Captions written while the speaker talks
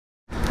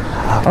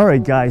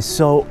Alright guys,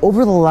 so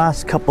over the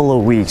last couple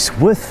of weeks,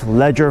 with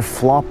Ledger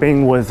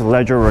flopping with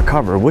Ledger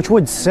Recover, which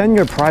would send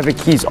your private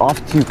keys off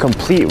to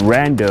complete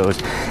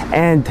randos,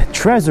 and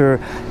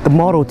Trezor, the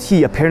Model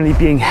T, apparently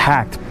being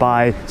hacked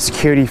by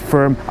security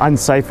firm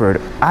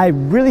Unciphered, I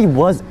really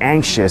was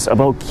anxious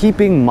about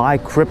keeping my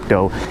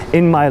crypto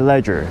in my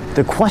Ledger.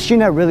 The question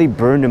that really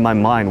burned in my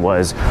mind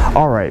was,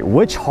 alright,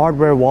 which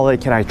hardware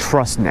wallet can I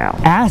trust now?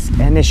 Ask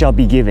and it shall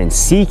be given,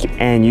 seek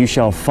and you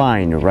shall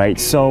find, right?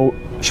 So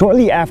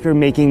shortly after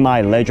making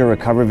my Ledger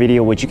Recover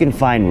video, which you can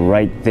find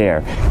right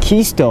there,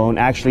 Keystone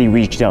actually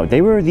reached out.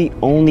 They were the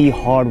only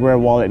hardware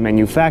wallet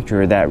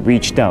manufacturer that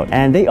reached out,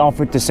 and they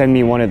offered to send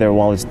me one of their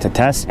wallets to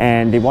test,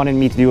 and they wanted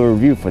me to do a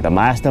review for them.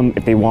 I asked them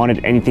if they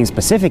wanted anything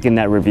specific in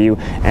that review,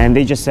 and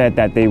they just said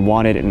that they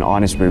wanted an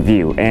honest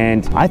review.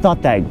 And I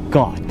thought that,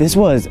 God, this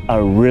was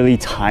a really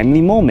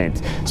timely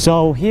moment.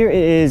 So here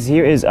is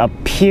a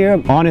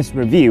pure honest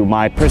review,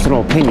 my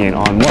personal opinion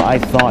on what I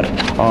thought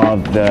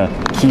of the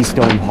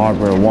Keystone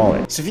hardware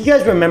wallet. So if you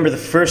guys remember the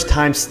first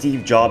time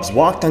Steve Jobs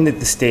walked onto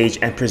the stage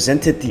and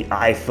presented the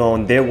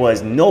iPhone, there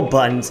was no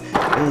buttons,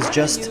 it was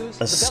just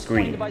a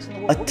screen,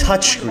 a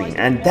touch screen,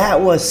 and that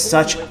was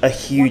such a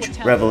huge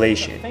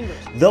revelation.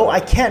 Though I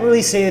can't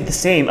really say the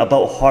same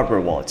about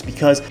hardware wallets,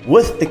 because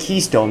with the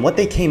Keystone, what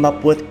they came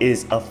up with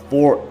is a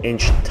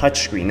 4-inch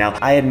touchscreen. Now,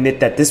 I admit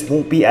that this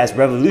won't be as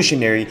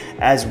revolutionary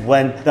as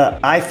when the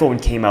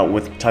iPhone came out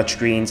with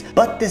touchscreens,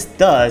 but this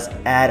does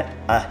add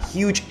a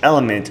huge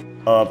element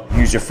of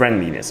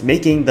user-friendliness,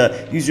 making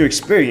the user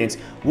experience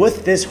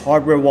with this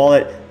hardware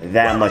wallet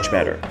that much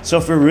better. So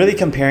if we're really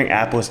comparing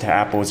apples to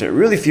apples, it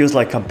really feels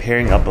like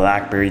comparing a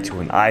BlackBerry to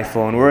an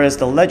iPhone, whereas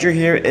the Ledger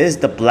here is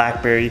the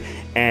BlackBerry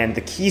and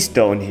the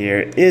Keystone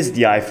here is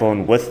the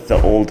iPhone with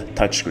the old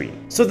touchscreen.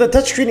 So the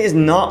touchscreen is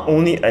not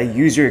only a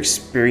user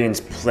experience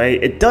play,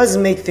 it does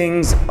make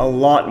things a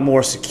lot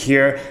more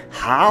secure.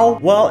 How?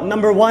 Well,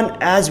 number one,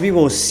 as we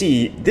will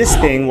see, this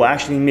thing will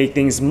actually make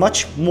things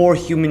much more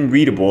human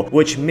readable,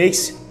 which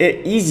makes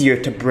it easier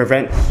to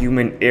prevent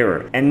human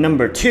error. And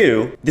number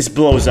two, this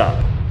blows up.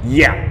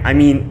 Yeah, I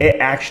mean, it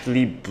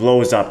actually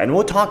blows up, and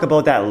we'll talk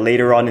about that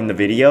later on in the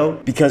video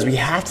because we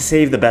have to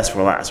save the best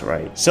for last,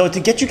 right? So to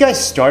get you guys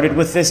started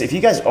with this, if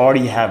you guys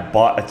already have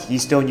bought a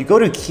Keystone, you go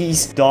to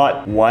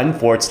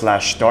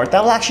keys.1/start.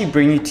 That'll actually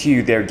bring you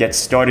to their get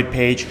started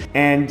page,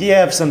 and you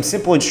have some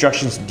simple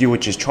instructions to do,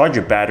 which is charge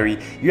your battery.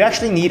 You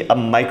actually need a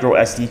micro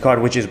SD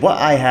card, which is what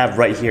I have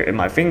right here in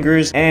my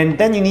fingers, and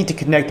then you need to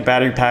connect the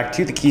battery pack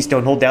to the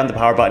Keystone. Hold down the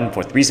power button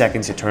for 3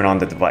 seconds to turn on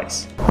the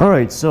device.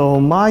 Alright,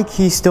 so my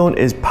Keystone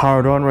is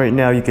powered on right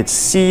now. You could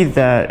see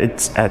that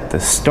it's at the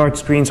start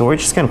screen, so we're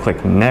just gonna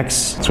click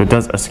next. So it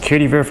does a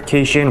security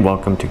verification.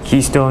 Welcome to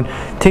Keystone.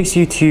 Takes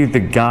you to the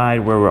guide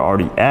where we're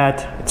already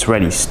at. It's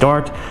ready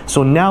start.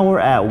 So now we're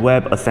at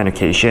web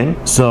authentication.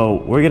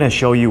 So we're gonna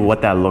show you what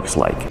that looks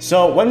like.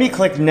 So when we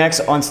click next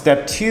on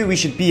step 2, we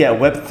should be at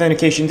web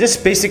authentication. This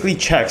basically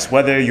checks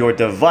whether your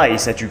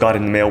device that you got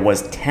in the mail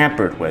was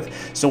tampered with.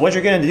 So what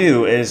you're gonna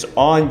do is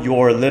on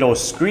your little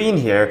screen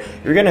here,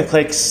 you're gonna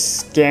click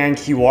scan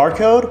QR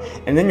code,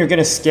 and then you're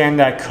gonna scan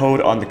that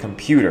code on the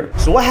computer.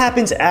 So what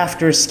happens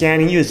after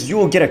scanning is you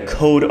will get a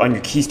code on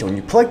your Keystone.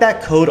 You plug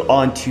that code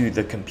onto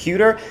the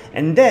computer,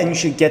 and then you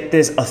should get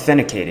this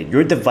authenticated.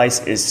 Your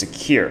device is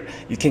secure.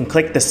 You can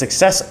click the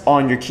success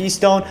on your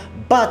Keystone,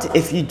 but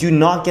if you do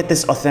not get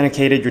this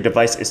authenticated, your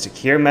device is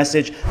secure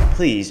message,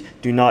 please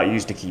do not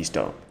use the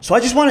Keystone. So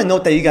I just want to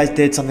note that you guys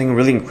did something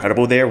really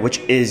incredible there, which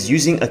is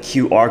using a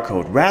QR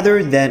code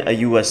rather than a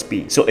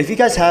USB. So if you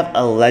guys have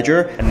a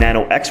Ledger, a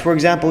Nano X for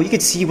example, you can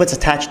see what's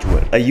attached to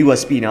it, a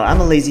USB. Now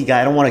I'm a lazy guy,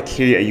 I don't want to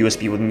carry a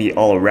USB with me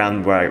all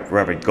around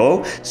wherever I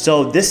go.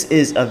 So this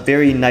is a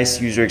very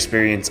nice user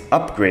experience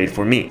upgrade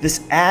for me.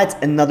 This adds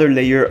another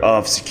layer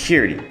of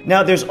security.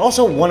 Now there's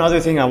also one other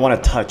thing I want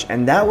to touch,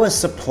 and that was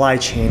supply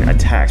chain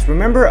attacks.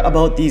 Remember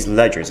about these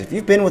ledgers. If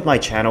you've been with my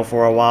channel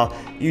for a while,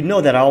 you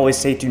know that I always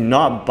say do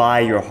not buy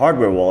your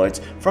hardware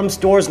wallets from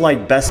stores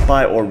like Best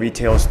Buy or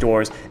retail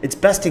stores. It's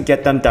best to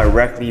get them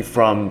directly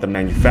from the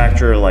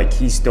manufacturer like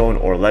Keystone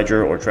or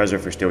Ledger or Trezor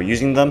if you're still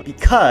using them,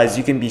 because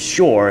you can be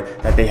sure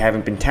that they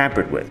haven't been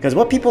tampered with. Because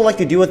what people like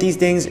to do with these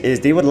things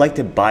is they would like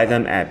to buy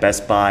them at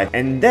Best Buy,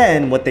 and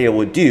then what they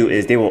will do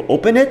is they will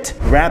open it,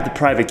 grab the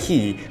private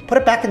key, put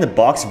it back in the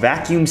box,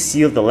 vacuum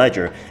seal the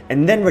ledger,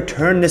 and then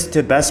return this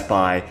to Best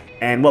Buy.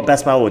 And what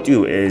Best Buy will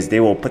do is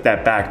they will put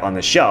that back on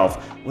the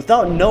shelf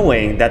without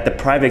knowing that the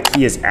private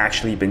key has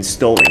actually been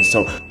stolen.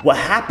 So what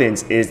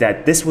happens is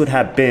that this would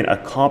have been a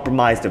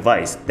compromised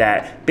device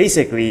that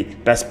basically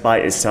Best Buy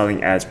is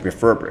selling as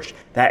refurbished.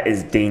 That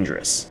is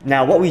dangerous.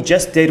 Now what we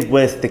just did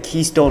with the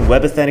Keystone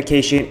web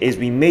authentication is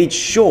we made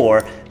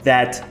sure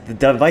that the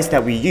device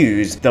that we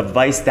use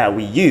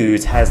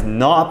has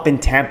not been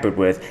tampered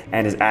with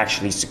and is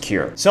actually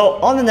secure. So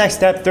on the next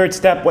step, third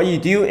step, what you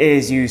do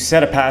is you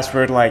set a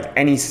password like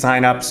any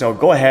sign up. So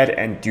go ahead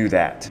and do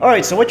that. All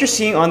right, so what you're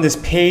seeing on this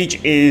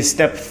page is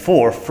step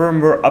 4,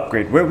 firmware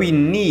upgrade, where we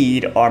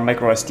need our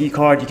micro SD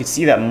card. You can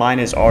see that mine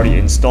is already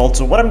installed.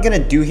 So what I'm gonna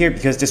do here,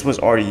 because this was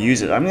already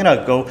used, I'm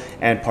gonna go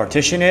and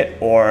partition it,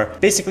 or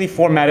basically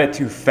format it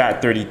to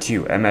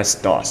FAT32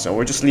 MS-DOS. So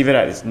we'll just leave it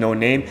as no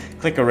name,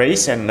 click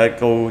erase, and let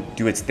go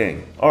do its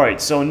thing. All right,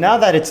 so now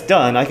that it's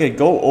done, I could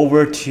go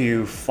over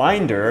to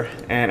Finder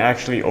and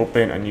actually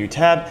open a new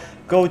tab.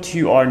 Go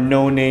to our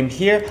no name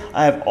here.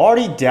 I have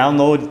already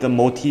downloaded the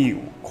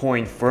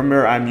multi-coin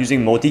firmware. I'm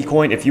using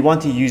multi-coin. If you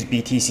want to use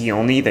BTC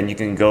only, then you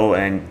can go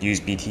and use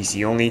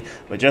BTC only.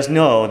 But just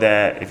know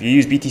that if you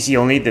use BTC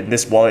only, then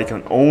this wallet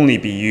can only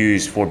be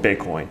used for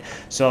Bitcoin.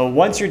 So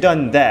once you're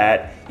done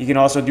that, you can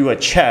also do a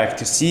check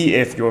to see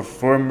if your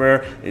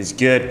firmware is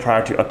good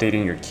prior to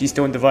updating your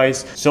Keystone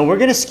device. So we're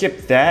gonna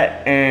skip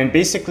that and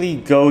basically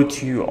go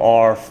to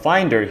our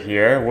Finder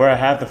here where I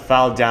have the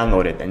file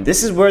downloaded. And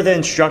this is where the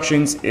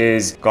instructions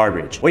is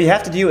garbage. What you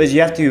have to do is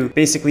you have to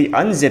basically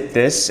unzip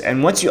this,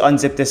 and once you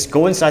unzip this,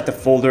 go inside the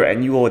folder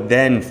and you will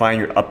then find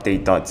your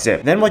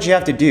update.zip. Then what you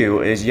have to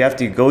do is you have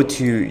to go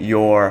to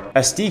your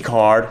SD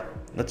card.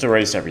 Let's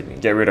erase everything,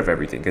 get rid of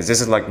everything, because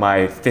this is like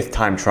my 5th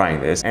time trying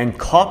this, and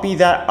copy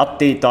that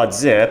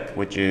update.zip,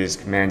 which is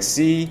Command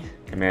C,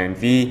 Command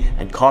V,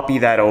 and copy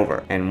that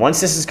over. And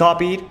once this is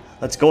copied,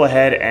 let's go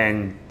ahead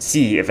and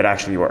see if it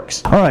actually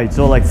works. All right,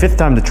 so like 5th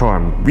time the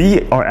charm.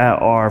 We are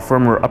at our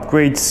firmware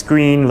upgrade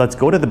screen. Let's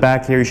go to the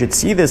back here. You should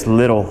see this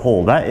little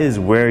hole. That is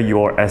where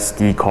your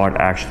SD card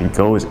actually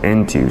goes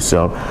into.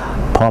 So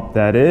pop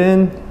that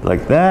in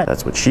like that.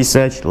 That's what she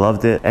said. She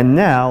loved it. And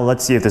now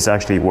let's see if this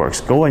actually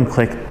works. Go and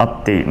click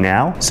update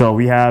now. So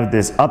we have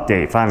this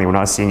update. Finally, we're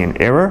not seeing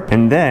an error.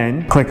 And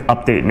then click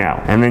update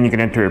now. And then you can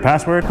enter your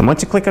password. And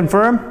once you click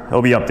confirm,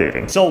 it'll be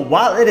updating. So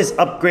while it is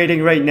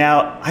upgrading right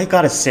now, I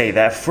gotta say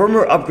that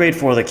firmware upgrade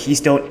for the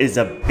Keystone is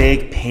a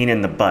big pain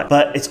in the butt,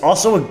 but it's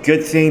also a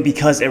good thing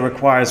because it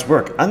requires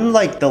work.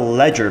 Unlike the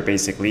Ledger,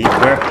 basically,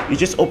 where you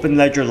just open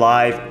Ledger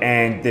Live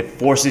and it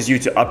forces you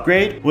to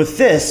upgrade, with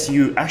this,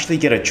 you actually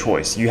get a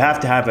choice. You have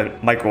to have a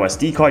micro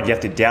SD card, you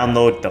have to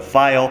download the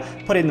file,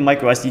 put it in the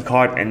micro SD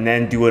card, and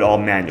then do it all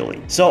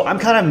manually. So I'm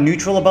kind of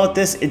neutral about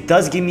this. It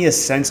does give me a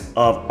sense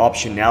of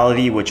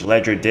optionality, which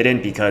Ledger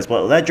didn't, because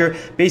well, Ledger,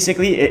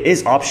 basically, it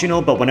is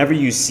optional, but whenever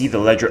you see the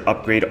Ledger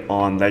upgrade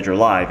on Ledger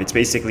Live, it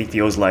basically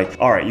feels like,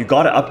 all right, you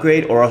gotta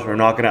upgrade or else we're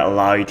not gonna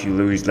allow you to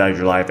lose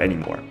Ledger Live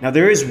anymore. Now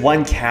there is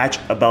one catch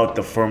about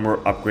the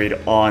firmware upgrade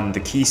on the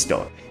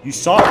Keystone. You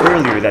saw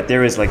earlier that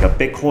there is like a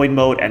Bitcoin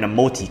mode and a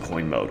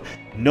multi-coin mode.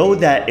 Know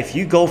that if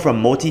you go from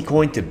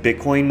multi-coin to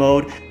Bitcoin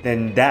mode,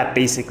 then that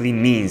basically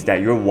means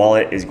that your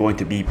wallet is going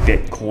to be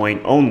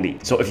Bitcoin only.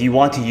 So if you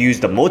want to use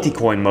the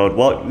multi-coin mode,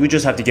 well, you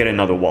just have to get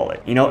another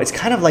wallet. You know, it's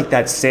kind of like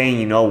that saying,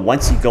 you know,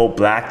 once you go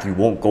black, you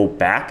won't go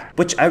back,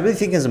 which I really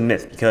think is a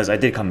myth because I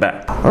did come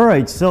back. All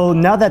right, so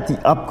now that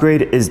the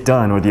upgrade is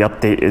done or the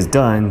update is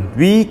done,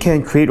 we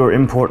can create or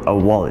import a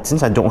wallet.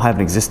 Since I don't have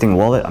an existing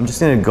wallet, I'm just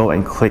gonna go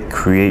and click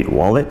create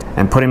wallet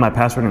and put in my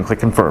password and click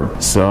confirm.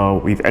 So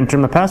we've entered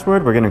my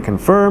password, we're gonna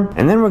confirm,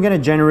 and then we're going to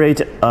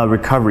generate a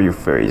recovery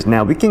phrase.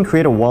 Now we can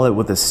create a wallet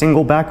with a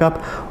single backup,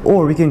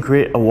 or we can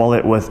create a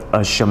wallet with a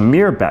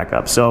Shamir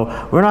backup.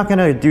 So we're not going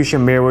to do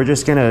Shamir, we're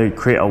just going to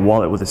create a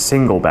wallet with a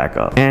single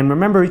backup. And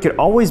remember, you could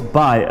always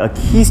buy a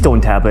Keystone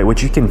tablet,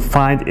 which you can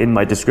find in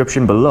my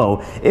description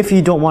below, if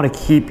you don't want to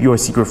keep your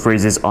secret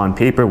phrases on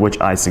paper,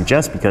 which I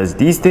suggest, because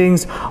these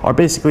things are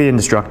basically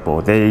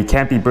indestructible. They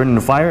can't be burned in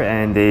the fire,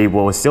 and they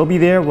will still be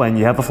there when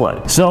you have a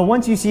flood. So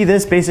once you see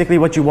this, basically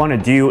what you want to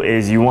do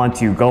is you want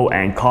to go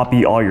and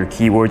copy all your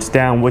keywords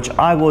down, which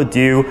I will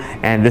do,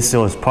 and this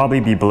will probably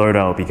be blurred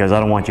out because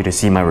I don't want you to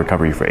see my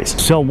recovery phrase.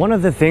 So one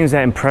of the things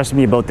that impressed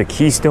me about the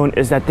Keystone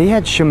is that they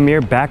had Shamir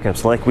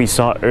backups like we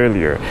saw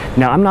earlier.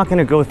 Now I'm not going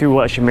to go through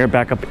what a Shamir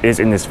backup is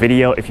in this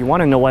video. If you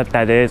want to know what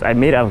that is, I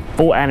made a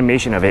full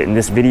animation of it in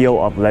this video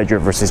of Ledger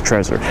versus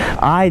Trezor.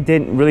 I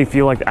didn't really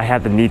feel like I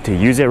had the need to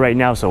use it right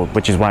now, so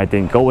which is why I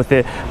didn't go with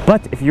it.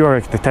 But if you are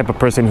the type of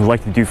person who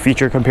likes to do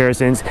feature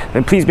comparisons,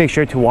 then please make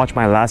sure to watch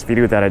my last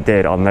video that I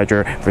did on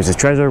Ledger versus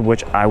Trezor,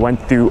 which I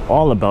went through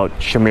all about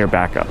Shamir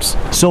backups.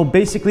 So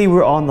basically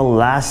we're on the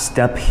last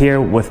step here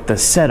with the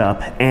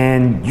setup,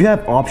 and you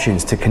have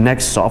options to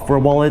connect software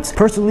wallets.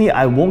 Personally,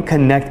 I won't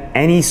connect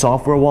any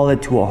software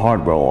wallet to a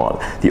hardware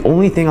wallet. The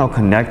only thing I'll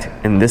connect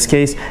in this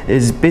case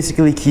is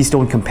basically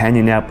Keystone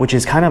Companion app, which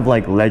is kind of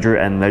like Ledger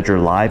and Ledger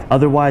Live.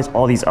 Otherwise,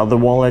 all these other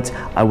wallets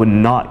I would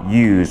not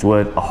use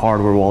with a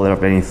hardware wallet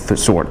of any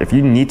sort. If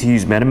you need to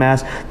use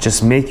MetaMask, just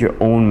just make your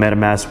own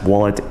MetaMask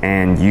wallet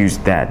and use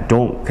that.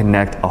 Don't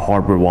connect a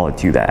hardware wallet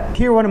to that.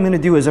 Here what I'm going to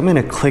do is I'm going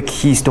to click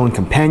Keystone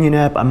Companion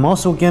app. I'm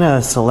also going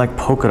to select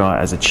Polkadot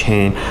as a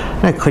chain.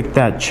 I'm going to click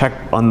that check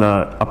on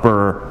the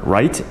upper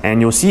right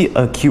and you'll see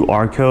a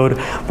QR code.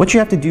 What you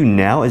have to do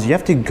now is you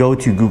have to go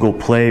to Google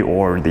Play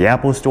or the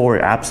Apple Store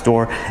or App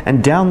Store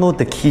and download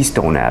the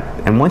Keystone app.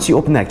 And once you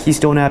open that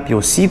Keystone app,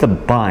 you'll see the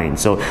bind.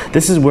 So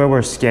this is where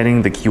we're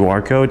scanning the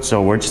QR code.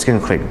 So we're just going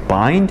to click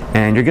bind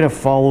and you're going to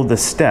follow the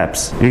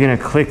steps. You're going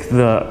to click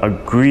the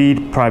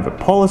agreed private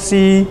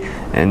policy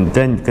and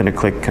then you're going to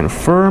click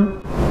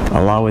confirm,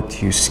 allow it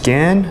to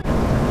scan.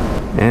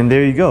 And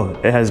there you go,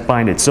 it has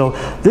binded. So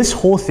this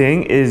whole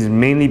thing is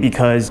mainly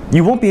because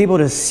you won't be able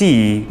to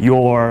see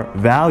your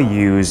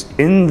values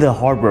in the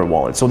hardware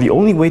wallet. So the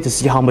only way to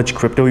see how much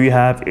crypto you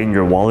have in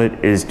your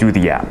wallet is through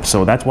the app.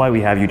 So that's why we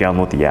have you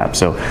download the app.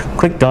 So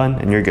click done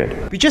and you're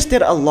good. We just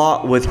did a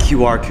lot with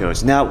QR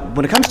codes. Now,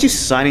 when it comes to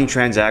signing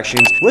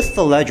transactions with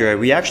the Ledger,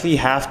 we actually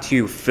have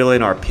to fill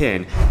in our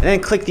PIN and then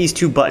click these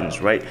two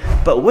buttons, right?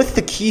 But with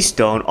the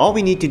Keystone, all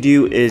we need to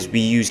do is we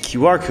use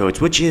QR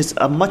codes, which is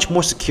a much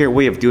more secure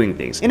way of doing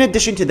things. In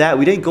addition to that,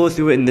 we didn't go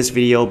through it in this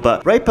video,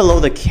 but right below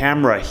the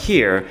camera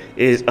here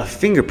is a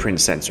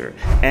fingerprint sensor.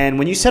 And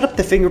when you set up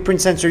the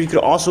fingerprint sensor, you could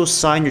also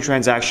sign your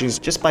transactions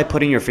just by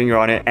putting your finger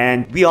on it.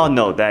 And we all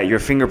know that your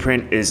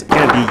fingerprint is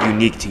gonna be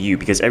unique to you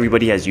because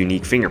everybody has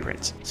unique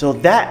fingerprints. So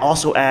that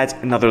also adds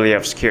another layer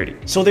of security.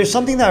 So there's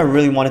something that I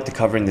really wanted to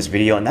cover in this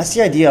video, and that's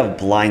the idea of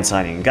blind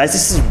signing. Guys,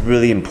 this is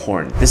really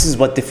important. This is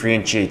what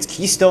differentiates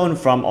Keystone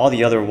from all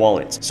the other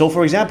wallets. So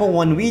for example,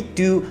 when we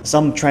do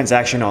some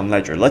transaction on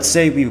Ledger, let's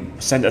say we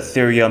send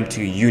Ethereum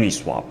to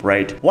Uniswap,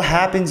 right? What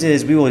happens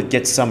is we will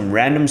get some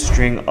random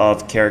string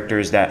of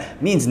characters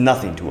that means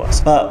nothing to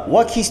us. But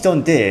what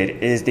Keystone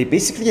did is they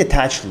basically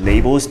attached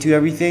labels to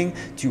everything,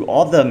 to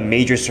all the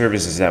major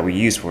services that we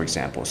use, for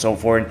example. So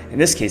in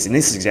this case, in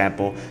this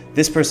example,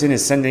 this person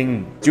is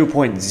sending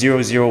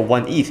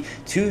 0.001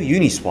 ETH to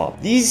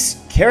Uniswap. These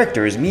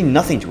characters mean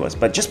nothing to us,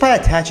 but just by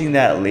attaching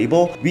that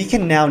label, we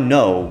can now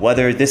know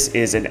whether this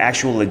is an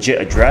actual legit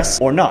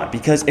address or not.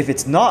 Because if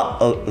it's not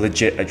a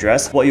legit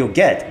address, what you'll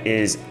get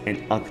is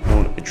an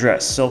unknown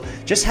address. So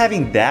just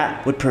having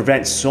that would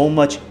prevent so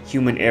much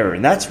human error,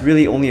 and that's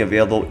really only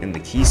available in the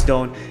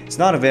Keystone. It's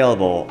not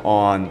available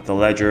on the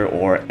Ledger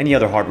or any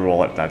other hardware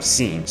wallet that I've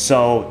seen.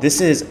 So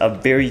this is a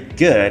very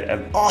good,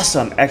 an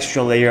awesome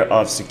extra layer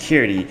of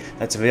security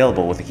that's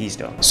available with the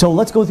Keystone. So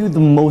let's go through the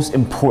most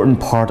important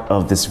part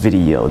of this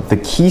video, the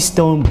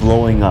Keystone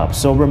blowing up.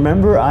 So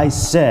remember I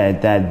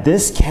said that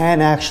this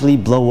can actually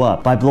blow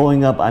up. By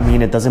blowing up, I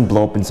mean it doesn't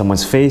blow up in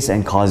someone's face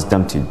and cause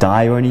them to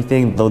die or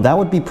anything, though that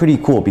would be pretty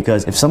cool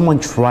because if someone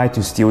tried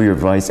to steal your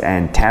device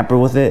and tamper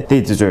with it,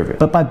 they deserve it.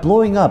 But by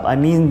blowing up, I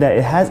mean that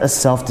it has a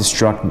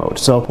self-destruct mode.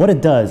 So what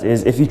it does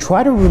is if you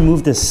try to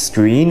remove the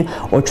screen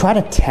or try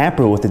to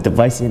tamper with the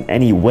device in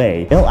any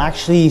way, it'll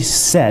actually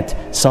set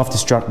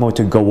self-destruct mode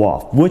to go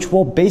off, which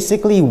will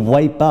basically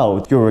wipe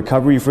out your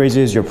recovery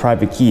phrases, your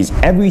private keys,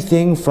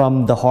 everything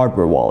from the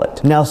hardware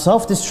wallet. Now,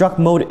 self-destruct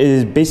mode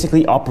is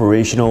basically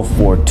operational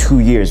for 2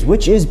 years,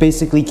 which is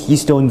basically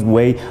Keystone's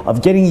way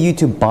of getting you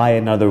to buy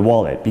another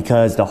wallet,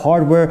 because the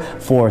hardware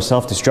for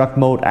self-destruct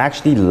mode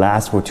actually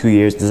lasts for 2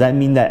 years. Does that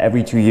mean that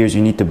every 2 years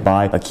you need to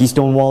buy a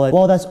Keystone wallet?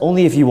 Well, that's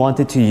only if you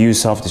wanted to use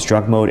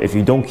self-destruct mode. If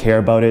you don't care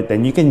about it,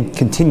 then you can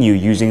continue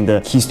using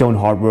the Keystone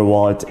hardware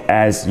wallet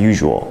as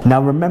usual.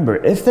 Now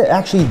remember, if it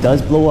actually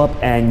does blow up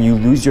and you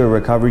lose your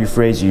recovery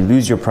phrase, you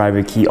lose your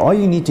private key, all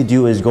you need to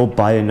do is go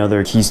buy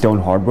another Keystone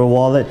hardware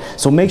wallet.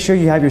 So make sure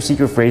you have your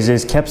secret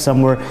phrases kept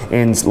somewhere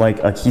in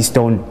like a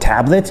Keystone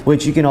tablet,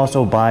 which you can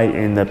also buy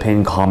in the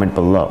pinned comment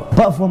below.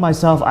 But for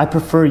myself, I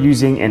prefer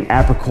using an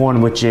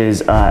Apricorn, which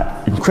is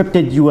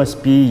encrypted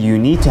USB. You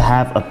need to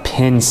have a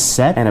pin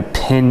set and a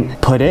pin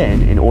put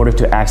in order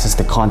to access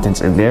the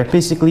contents in there.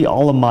 Basically,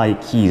 all of my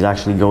keys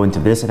actually go into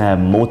this, and I have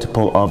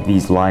multiple of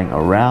these lying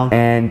around.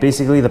 And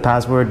basically, the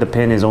password, the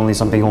pin, is only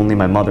something only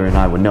my mother and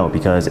I would know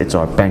because it's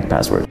our bank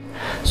password.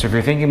 So if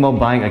you're thinking about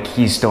buying a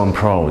Keystone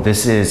Pro,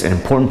 this is an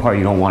important part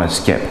you don't want to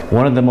skip.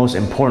 One of the most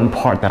important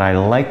part that I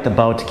liked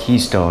about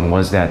Keystone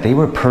was that they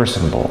were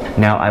personable.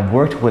 Now, I've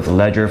worked with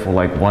Ledger for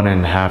like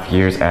 1.5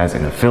 years as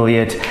an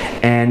affiliate,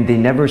 and they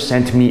never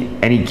sent me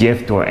any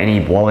gift or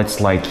any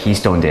wallets like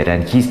Keystone did,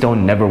 and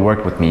Keystone never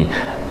worked with me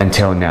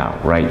until now,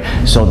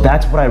 right? So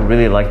that's what I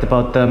really liked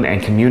about them,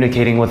 and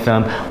communicating with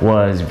them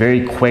was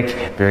very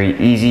quick, very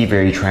easy,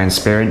 very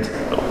transparent,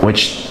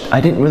 which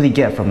I didn't really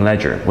get from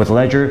Ledger. With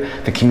Ledger,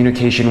 the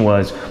communication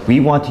was, we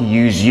want to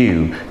use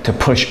you to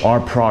push our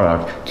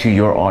product to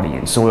your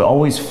audience. So it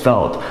always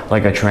felt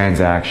like a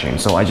transaction.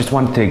 So I just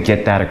wanted to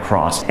get that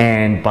across.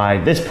 And by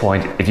this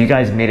point, if you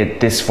guys made it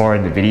this far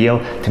in the video,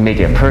 to make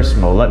it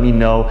personal, let me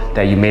know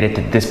that you made it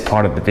to this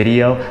part of the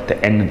video,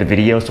 the end of the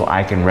video, so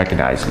I can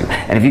recognize you.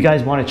 And if you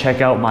guys want to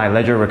check out my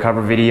Ledger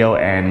Recover video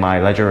and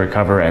my Ledger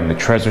Recover and the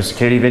Trezor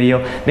Security video,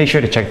 make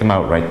sure to check them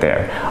out right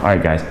there. All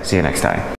right, guys, see you next time.